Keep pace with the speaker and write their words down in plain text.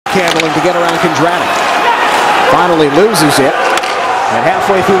handling to get around Kondratic. Finally loses it. And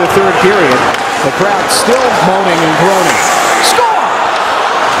halfway through the third period, the crowd still moaning and groaning. Score!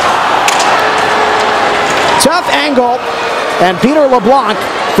 Tough angle, and Peter LeBlanc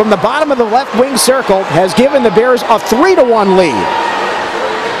from the bottom of the left wing circle has given the Bears a 3-1 lead.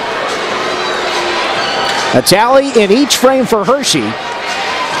 A tally in each frame for Hershey,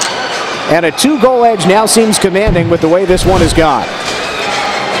 and a 2-goal edge now seems commanding with the way this one has gone.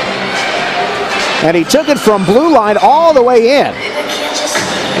 And he took it from blue line all the way in.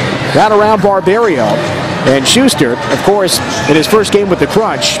 Got around Barberio, and Schuster, of course, in his first game with the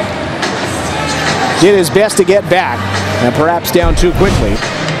Crunch, did his best to get back, and perhaps down too quickly.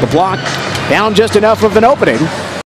 LeBlanc found just enough of an opening